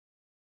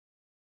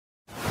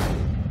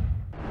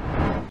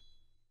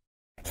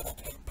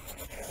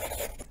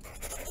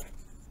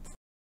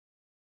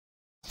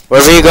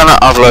What are you gonna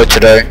upload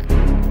today?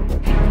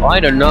 I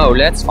don't know,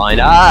 let's find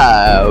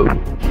out.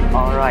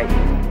 Alright.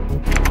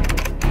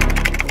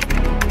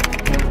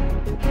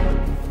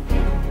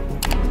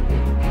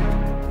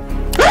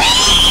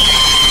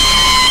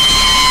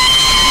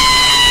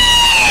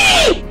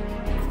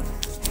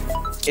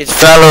 It's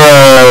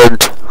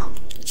Valorant!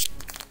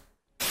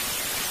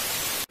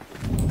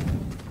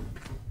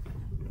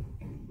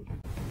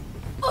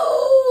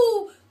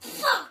 Oh,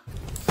 fuck!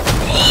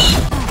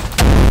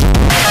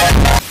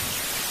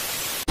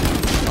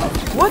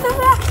 What is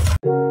that?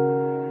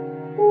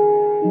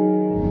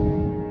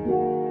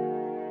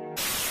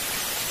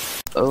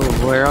 Oh,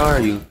 where are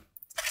you?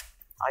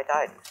 I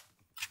died.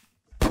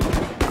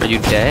 Are you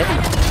dead?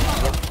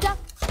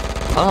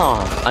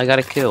 Oh, I got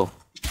a kill.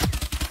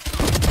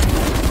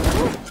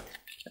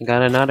 I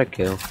got another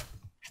kill.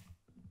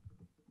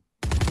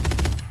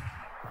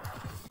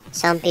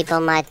 Some people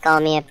might call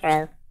me a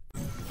pro.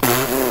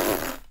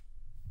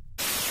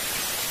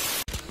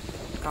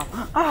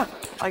 Ah!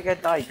 I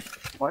get died.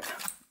 What?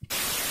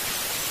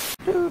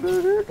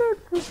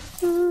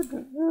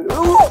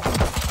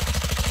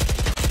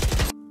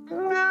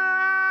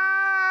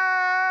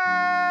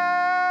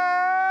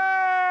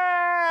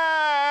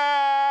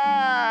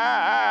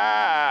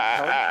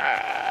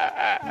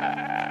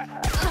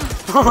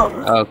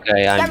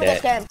 Okay, I'm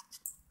dead.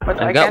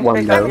 But I I got can't one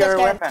pick up though. your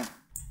weapon.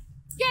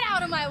 Get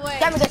out of my way!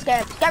 Get me this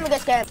game! Get me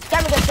this game!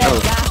 Get me this game!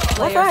 Last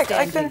What the player heck?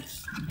 I standing. can.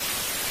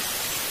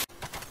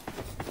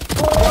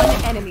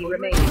 One enemy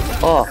remaining.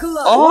 Oh, What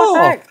the oh!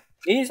 heck?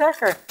 He's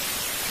hacker.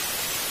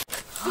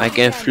 I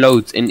can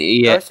float in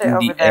the, Go stay in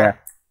over the there.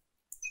 air.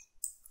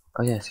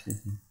 Oh yes.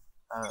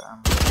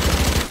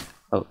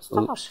 Oh,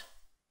 oops.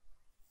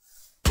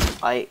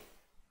 I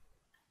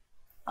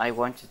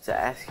wanted to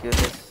ask you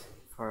this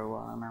for a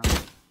while now.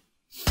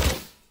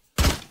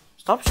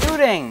 Stop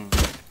shooting!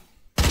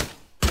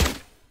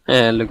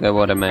 Yeah, look at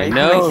what I Are made. you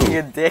No, making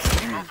a dick?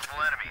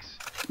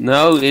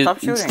 no, Stop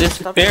it's shooting.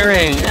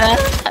 disappearing.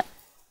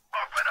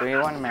 Do you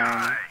want to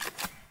marry me?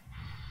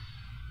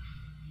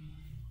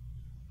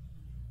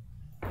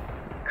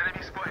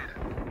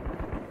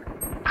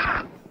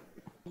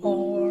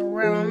 All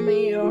around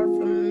me are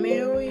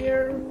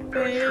familiar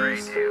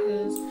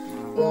faces,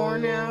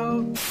 worn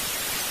out.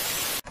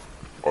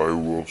 I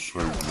will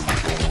save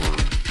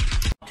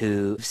you.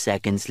 2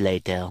 seconds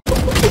later.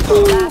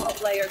 Last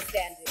player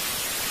standing.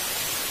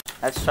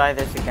 Let's try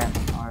this again,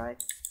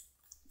 alright?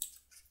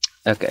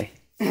 Okay.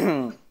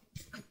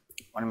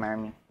 Wanna marry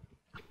me?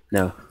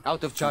 No.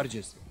 Out of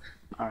charges.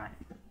 Alright.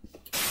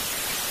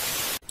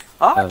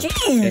 Oh, Oh,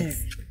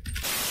 jeez!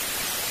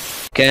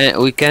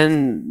 We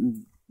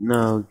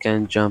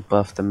can't jump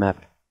off the map.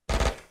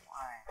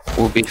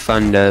 Will be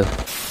fun though.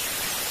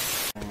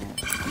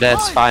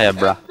 That's fire,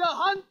 bruh.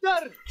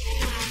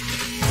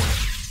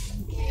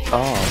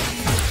 Oh.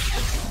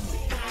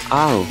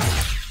 Ow.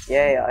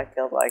 Yay, I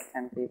killed like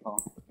 10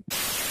 people.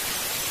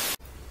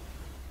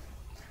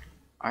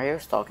 Are you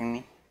stalking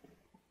me?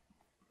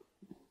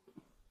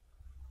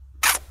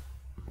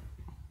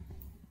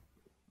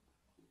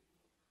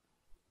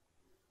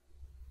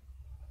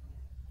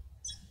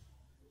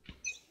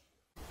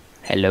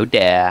 Hello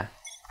there.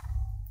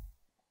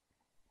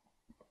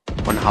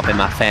 Wanna hop in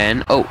my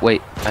fan? Oh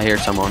wait, I hear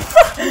someone.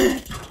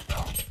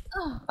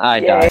 I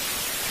died.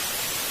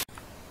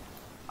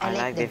 I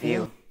like the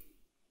view.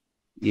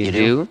 You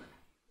do?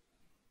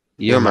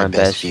 You're my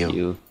best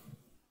view.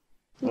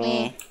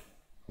 Me.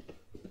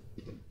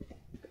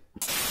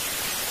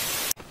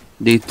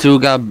 The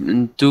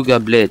Tuga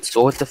Blitz.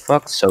 What the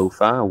fuck,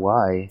 Sofa?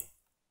 Why?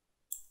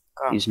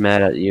 Come. He's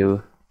mad at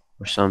you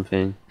or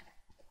something.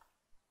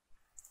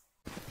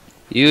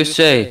 You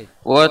say,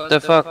 what the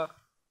fuck?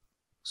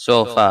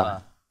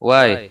 Sofa.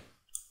 Why?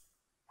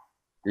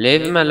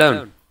 Leave him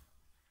alone.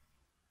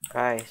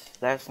 Guys,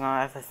 let's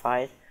not have a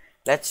fight.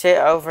 Let's sit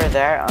over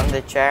there on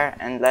the chair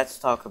and let's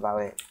talk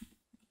about it.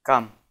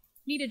 Come.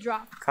 Need a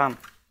drop. Come.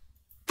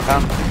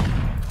 Come.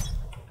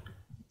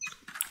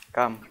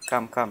 Come,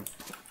 come, come.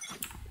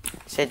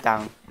 Sit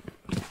down.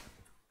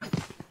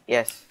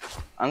 Yes,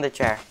 on the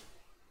chair.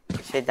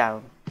 Sit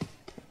down.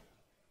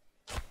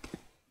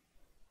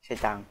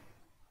 Sit down.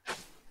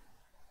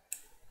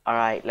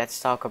 Alright, let's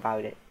talk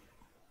about it.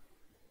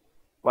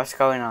 What's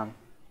going on?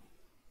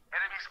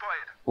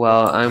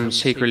 Well, I'm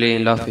secretly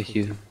in love with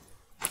you.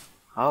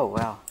 Oh,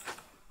 well.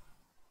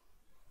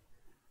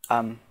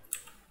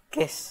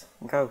 Kiss.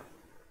 Go.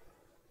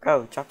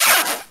 Go,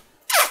 chocolate.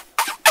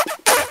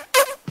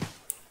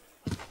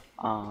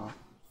 Aww.